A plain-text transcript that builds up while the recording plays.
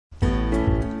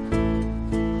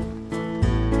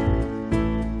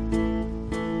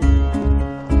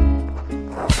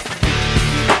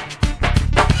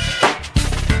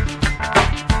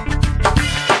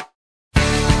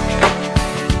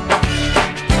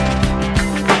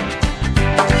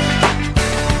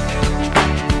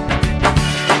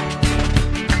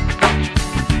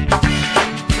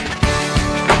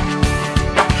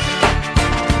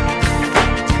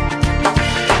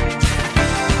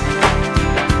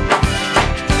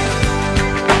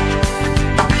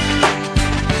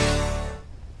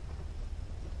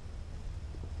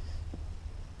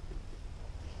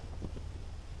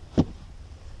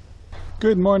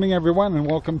Good morning everyone, and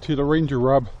welcome to the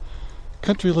RangerRob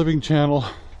Country Living channel.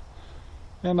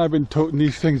 And I've been toting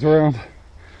these things around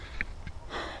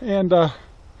and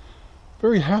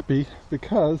very happy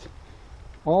because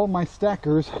all my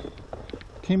stackers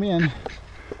came in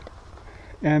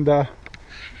and they're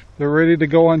ready to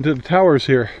go onto the towers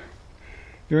here.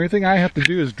 The only thing I have to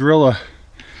do is drill a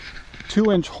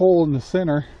 2-inch hole in the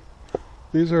center.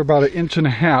 These are about 1.5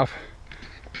 inches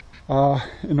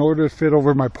in order to fit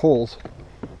over my poles.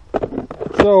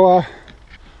 So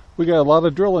we got a lot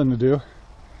of drilling to do,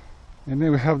 and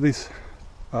then we have these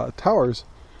towers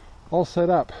all set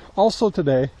up. Also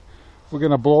today we're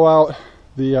going to blow out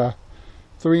the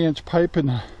 3-inch pipe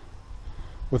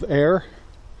with air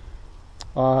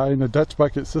in the Dutch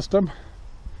bucket system,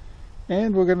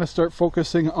 and we're going to start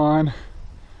focusing on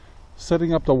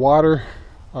setting up the water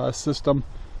system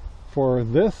for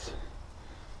this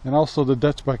and also the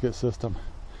Dutch bucket system.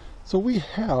 So we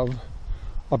have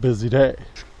a busy day.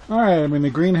 Alright, I'm in the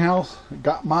greenhouse,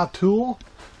 got my tool,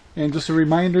 and just a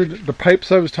reminder, the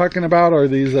pipes I was talking about are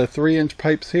these 3-inch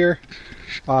pipes here.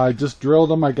 I just drilled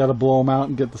them. I got to blow them out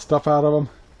and get the stuff out of them,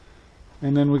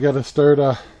 and then we got to start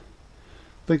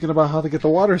thinking about how to get the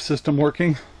water system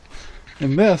working.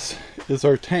 And this is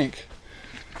our tank.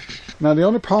 Now the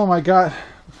only problem I got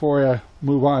before I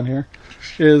move on here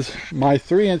is my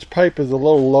 3-inch pipe is a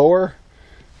little lower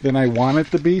than I want it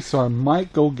to be, so I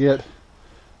might go get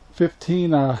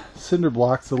 15 cinder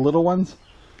blocks, the little ones,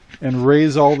 and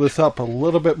raise all this up a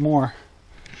little bit more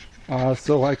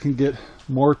so I can get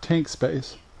more tank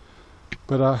space.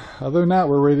 But other than that,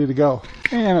 we're ready to go,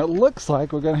 and it looks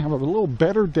like we're gonna have a little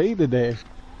better day today.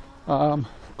 Of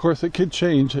course it could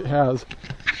change, it has,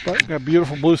 but got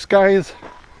beautiful blue skies,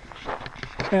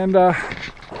 and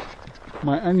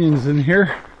my onions in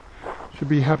here should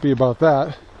be happy about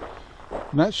that.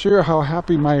 Not sure how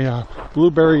happy my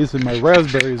blueberries and my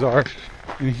raspberries are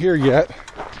in here yet.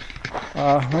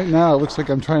 Right now it looks like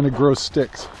I'm trying to grow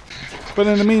sticks, but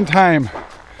in the meantime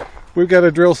we've got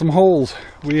to drill some holes.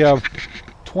 We have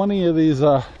 20 of these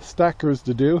stackers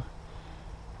to do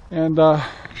and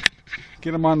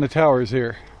get them on the towers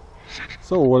here.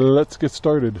 So let's get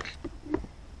started.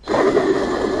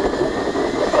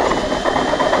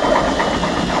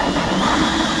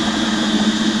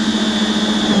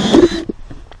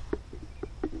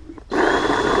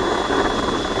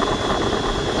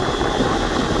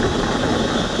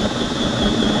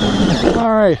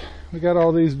 Alright, we got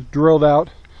all these drilled out,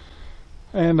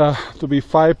 and there'll be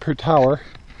 5 per tower,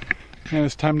 and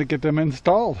it's time to get them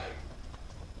installed.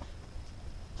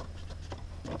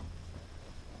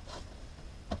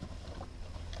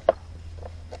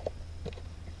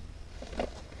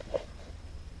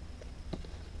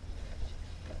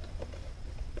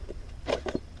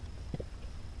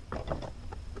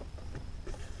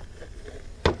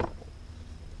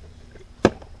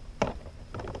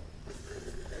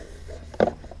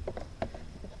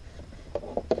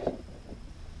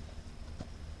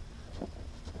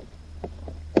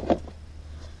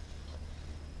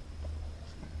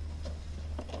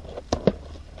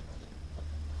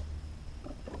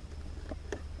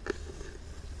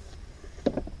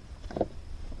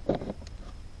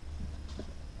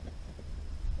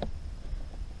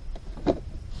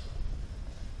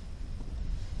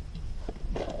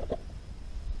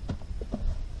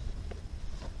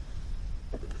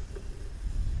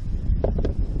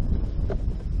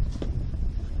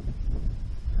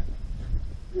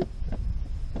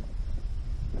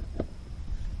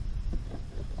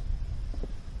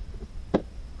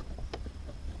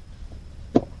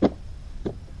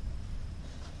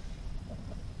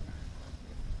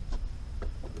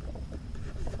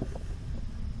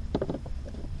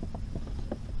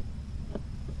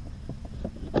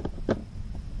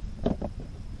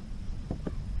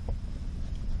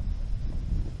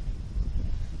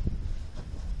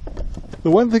 The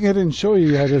one thing I didn't show you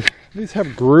yet is these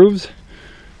have grooves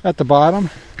at the bottom,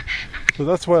 so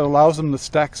that's what allows them to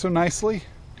stack so nicely.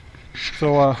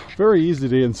 So very easy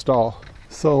to install.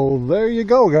 So there you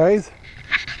go, guys.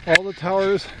 All the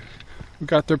towers we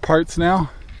got their parts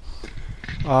now.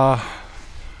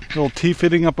 Little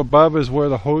T-fitting up above is where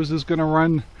the hose is going to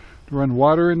run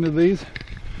water into these.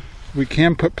 We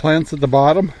can put plants at the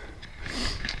bottom.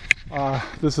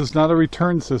 This is not a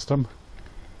return system.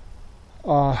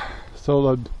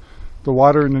 So the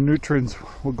water and the nutrients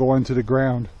will go into the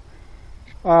ground.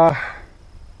 So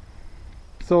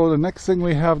the next thing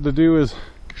we have to do is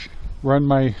run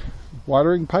my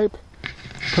watering pipe,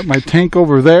 put my tank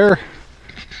over there,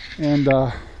 and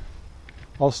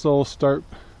also start,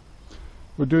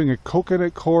 we're doing a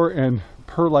coconut core and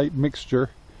perlite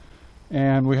mixture,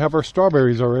 and we have our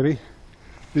strawberries already,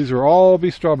 these will all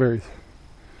be strawberries.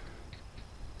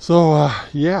 So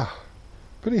yeah,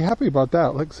 pretty happy about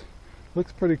that. Looks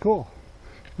pretty cool.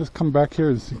 Let's come back here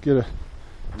and get a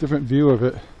different view of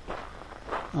it.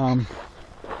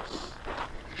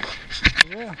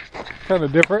 Yeah, kind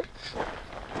of different.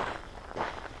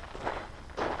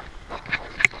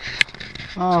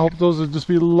 I hope those will just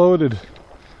be loaded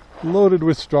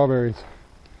with strawberries.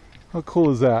 How cool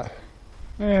is that?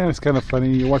 And it's kind of funny,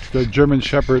 you watch the German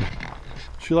Shepherd.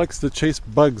 She likes to chase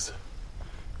bugs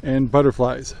and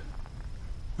butterflies.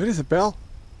 What is it, Belle?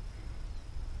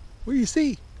 What do you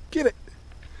see? Get it!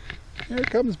 Here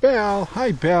comes Belle.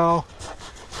 Hi, Belle.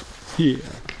 Yeah,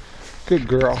 good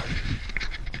girl.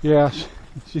 Yeah,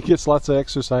 she gets lots of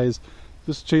exercise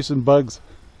just chasing bugs.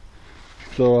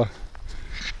 So,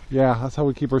 yeah, that's how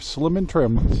we keep her slim and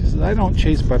trim. She says, I don't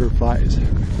chase butterflies.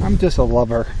 I'm just a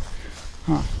lover.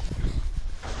 Huh.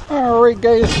 Alright,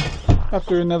 guys.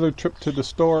 After another trip to the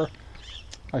store,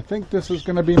 I think this is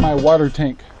going to be my water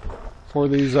tank for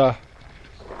these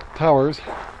towers.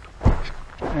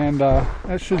 And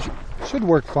that should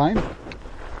work fine.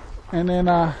 And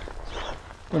then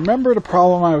remember the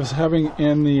problem I was having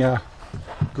in the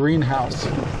greenhouse.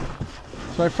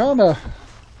 So I found a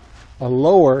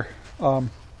lower, I'm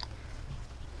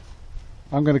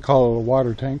going to call it a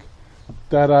water tank,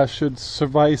 that should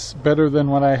suffice better than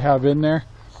what I have in there.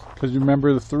 Because you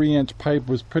remember the 3-inch pipe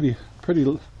was pretty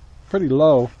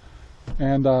low,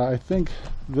 and I think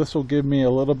this will give me a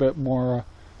little bit more.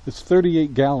 It's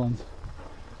 38 gallons,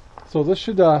 so this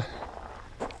should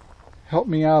help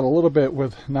me out a little bit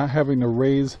with not having to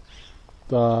raise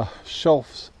the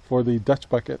shelves for the Dutch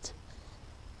buckets.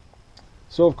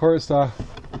 So of course, to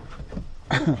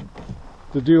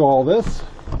do all this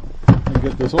and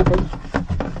get this open,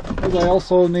 is I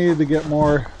also needed to get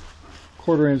more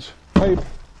 1/4-inch pipe,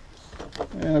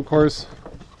 and of course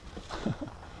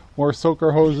more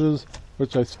soaker hoses,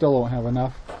 which I still don't have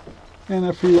enough, and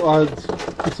a few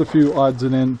odds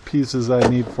and end pieces I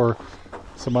need for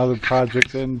some other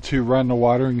projects and to run the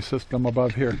watering system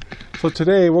above here. So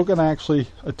today we're going to actually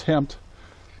attempt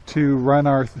to run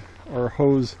our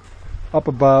hose up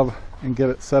above and get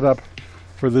it set up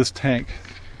for this tank.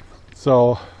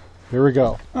 So here we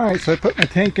go. Alright, so I put my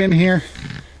tank in here.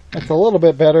 That's a little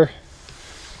bit better.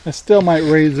 I still might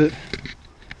raise it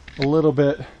a little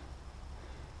bit,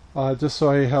 just so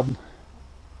I have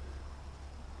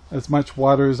as much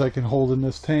water as I can hold in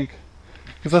this tank,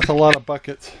 because that's a lot of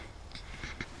buckets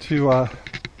to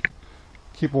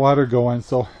keep water going.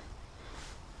 So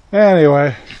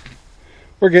anyway,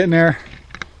 we're getting there.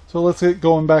 So let's get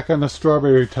going back on the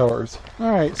strawberry towers.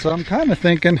 Alright, so I'm kind of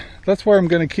thinking that's where I'm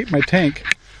going to keep my tank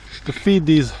to feed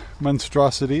these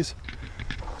monstrosities.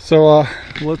 So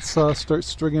let's start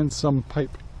stringing some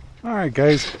pipe. Alright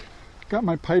guys, got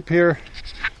my pipe here.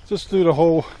 Just threw the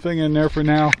whole thing in there for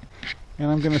now,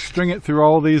 and I'm going to string it through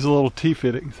all these little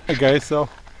T-fittings. Alright guys, so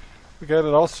we got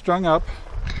it all strung up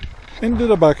into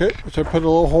the bucket, which I put a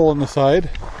little hole in the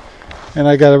side, and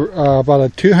I got about a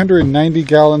 290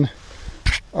 gallon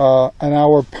an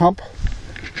hour pump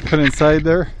put inside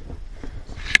there,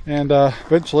 and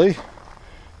eventually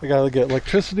I got to get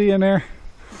electricity in there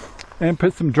and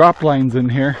put some drop lines in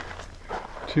here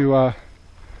to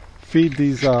feed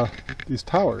these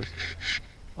towers.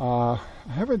 I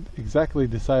haven't exactly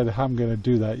decided how I'm going to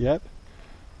do that yet,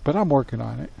 but I'm working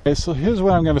on it. Okay, so here's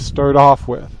what I'm going to start off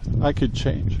with. I could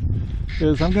change.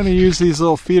 Is I'm going to use these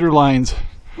little feeder lines,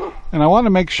 and I want to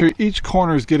make sure each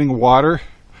corner is getting water,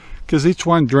 because each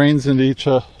one drains into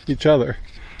each other.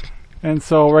 And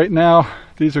so right now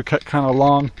these are cut kind of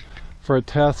long for a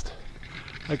test.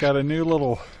 I got a new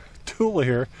little tool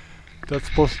here that's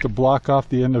supposed to block off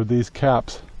the end of these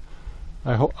caps.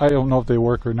 I don't know if they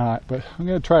work or not, but I'm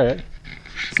going to try it.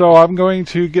 So I'm going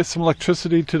to get some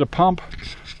electricity to the pump,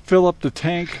 fill up the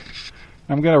tank.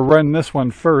 I'm going to run this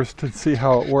one first and see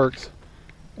how it works,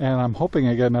 and I'm hoping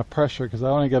I get enough pressure, because I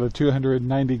only got a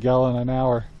 290 gallon an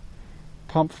hour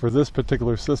pump for this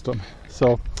particular system.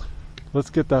 So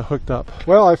let's get that hooked up.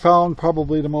 Well, I found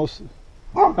probably the most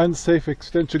unsafe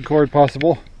extension cord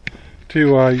possible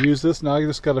to use this. Now I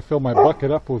just got to fill my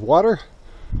bucket up with water,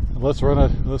 and let's run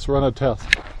a test.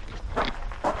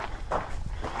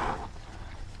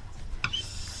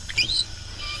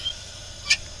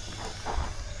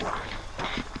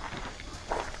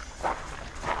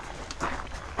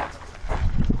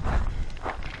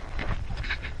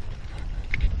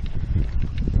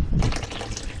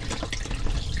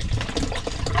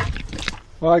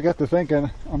 Well, I got to thinking,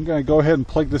 I'm going to go ahead and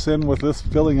plug this in with this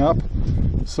filling up,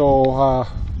 so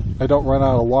I don't run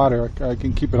out of water. I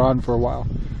can keep it on for a while.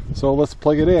 So let's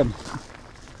plug it in.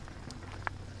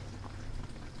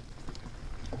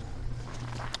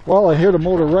 Well, I hear the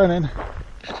motor running.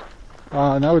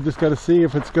 Now we just got to see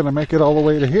if it's going to make it all the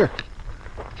way to here.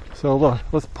 So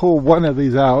let's pull one of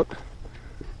these out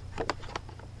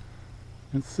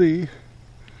and see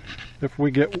if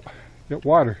we get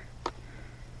water.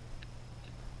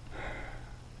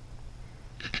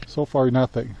 So far,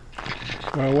 nothing.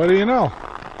 Well, what do you know?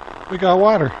 We got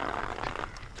water.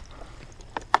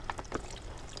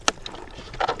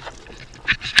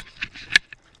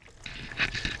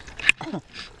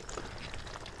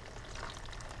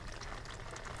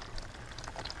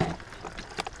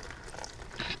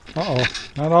 Uh-oh,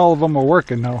 not all of them are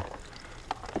working though.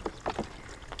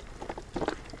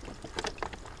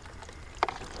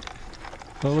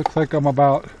 So it looks like I'm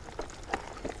about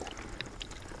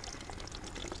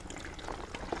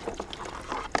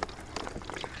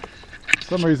for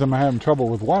some reason I'm having trouble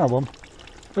with one of them.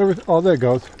 Oh, there it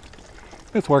goes.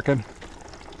 It's working.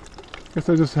 Guess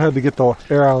I just had to get the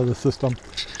air out of the system.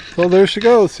 So there she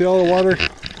goes. See all the water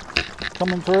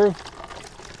coming through?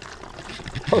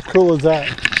 How cool is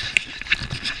that?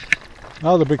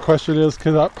 Now the big question is,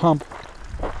 can that pump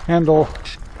handle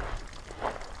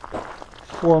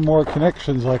 4 more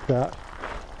connections like that?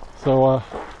 So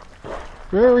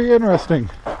very interesting.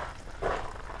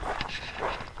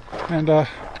 And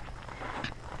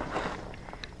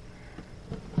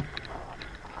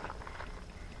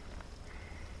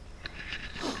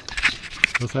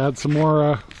let's add some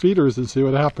more feeders and see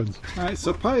what happens. Alright,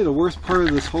 so probably the worst part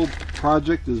of this whole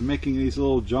project is making these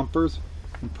little jumpers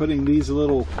and putting these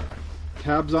little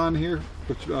tabs on here,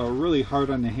 which are really hard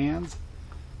on the hands.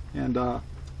 And I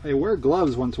wear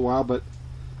gloves once in a while, but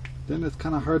then it's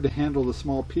kind of hard to handle the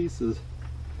small pieces.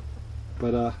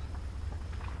 But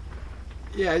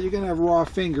yeah, you're gonna have raw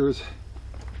fingers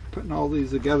putting all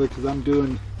these together, because I'm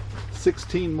doing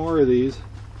 16 more of these,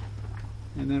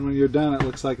 and then when you're done it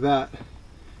looks like that.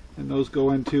 And those go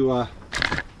into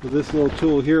with this little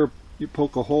tool here. You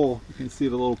poke a hole, you can see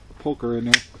the little poker in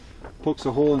there, pokes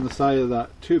a hole in the side of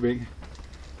that tubing,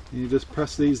 and you just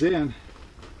press these in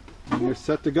and you're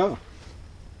set to go.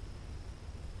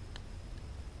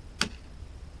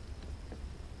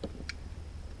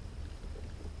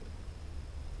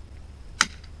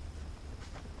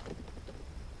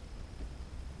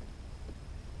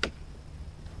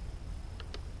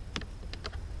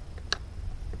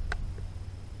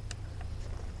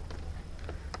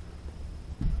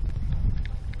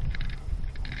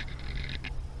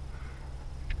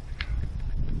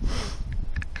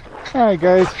 Alright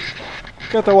guys,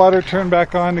 got the water turned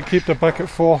back on to keep the bucket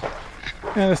full,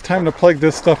 and it's time to plug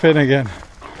this stuff in again.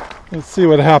 Let's see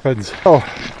what happens. Oh,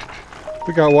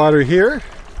 we got water here,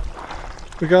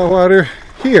 we got water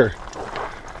here,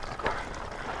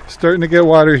 starting to get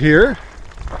water here,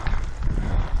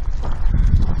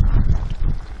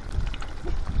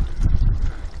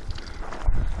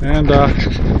 and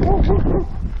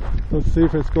let's see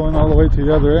if it's going all the way to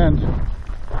the other end.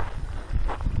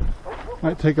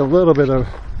 Might take a little bit of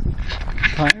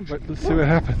time, but let's see what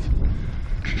happens.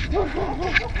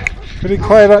 Pretty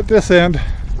quiet at this end.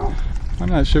 I'm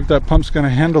not sure if that pump's going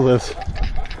to handle this.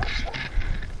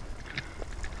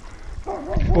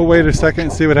 We'll wait a second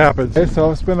and see what happens. Okay,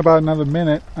 so it's been about another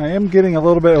minute. I am getting a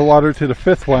little bit of water to the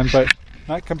 5th one, but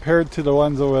not compared to the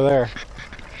ones over there.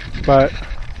 But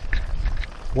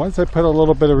once I put a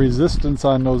little bit of resistance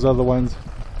on those other ones,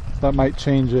 that might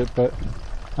change it, but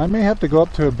I may have to go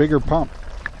up to a bigger pump.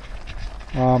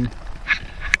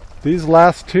 These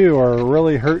last two are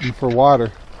really hurting for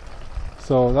water,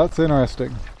 so that's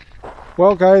interesting.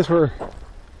 Well guys, I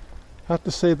have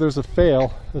to say there's a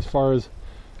fail as far as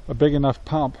a big enough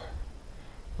pump.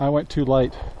 I went too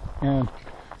light, and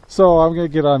so I'm going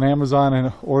to get on Amazon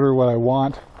and order what I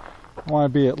want. I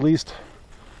want to be at least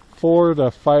 400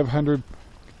 to 500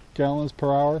 gallons per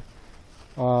hour.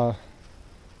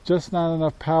 Just not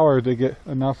enough power to get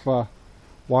enough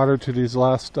water to these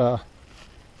last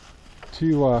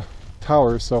 2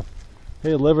 towers. So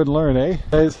hey, live and learn, eh?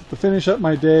 Guys, to finish up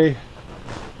my day,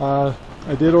 I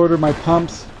did order my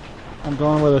pumps. I'm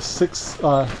going with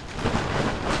a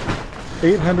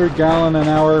 800 gallon an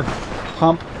hour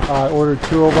pump. I ordered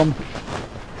 2 of them,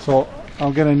 so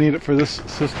I'm gonna need it for this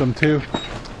system too.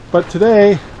 But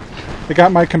today I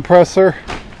got my compressor,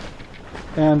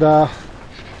 and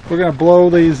we're going to blow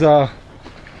these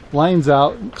lines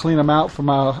out and clean them out from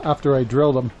after I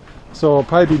drill them. So it'll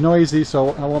probably be noisy,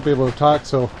 so I won't be able to talk.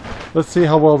 So let's see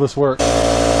how well this works.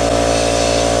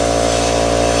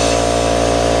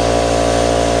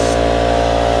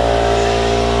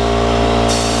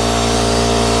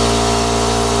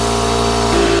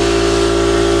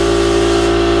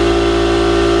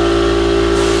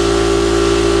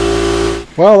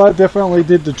 Well, that definitely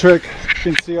did the trick.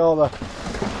 You can see all the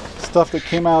stuff that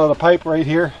came out of the pipe right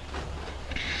here.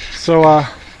 So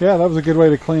yeah, that was a good way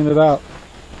to clean it out.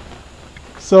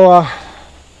 So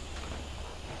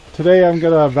today I'm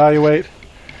going to evaluate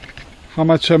how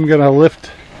much I'm going to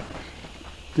lift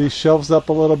these shelves up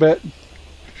a little bit,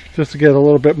 just to get a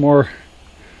little bit more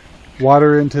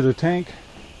water into the tank.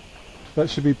 That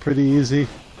should be pretty easy.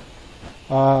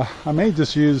 I may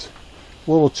just use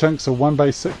little chunks of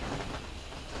 1x6,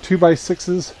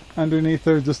 2x6s underneath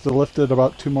there just to lift it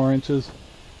about 2 more inches,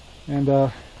 and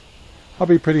I'll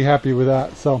be pretty happy with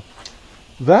that. So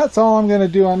that's all I'm going to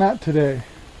do on that today.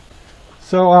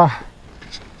 So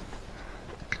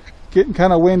getting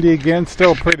kind of windy again,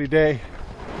 still a pretty day,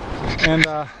 and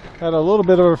had a little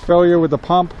bit of a failure with the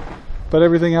pump, but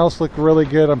everything else looked really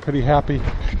good. I'm pretty happy.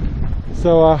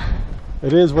 So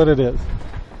it is what it is.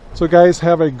 So guys,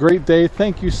 have a great day.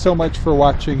 Thank you so much for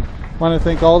watching. I want to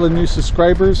thank all the new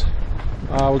subscribers.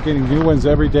 We're getting new ones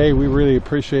every day. We really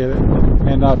appreciate it.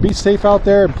 And be safe out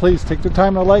there, and please take the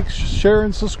time to like, share,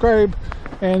 and subscribe,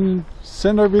 and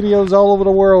send our videos all over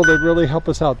the world. It really help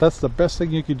us out. That's the best thing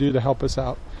you can do to help us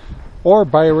out. Or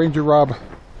buy a RangerRob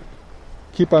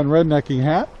Keep on Rednecking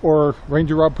hat or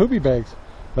RangerRob poopy bags.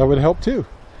 That would help too.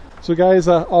 So guys,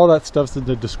 all that stuff's in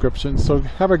the description. So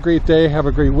have a great day, have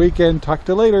a great weekend. Talk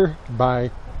to you later. Bye.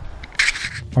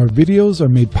 Our videos are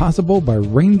made possible by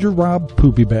RangerRob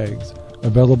poopy bags,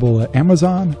 available at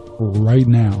Amazon right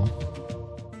now.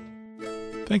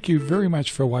 Thank you very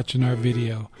much for watching our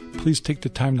video. Please take the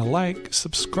time to like,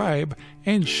 subscribe,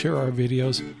 and share our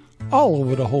videos all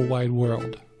over the whole wide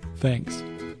world. Thanks.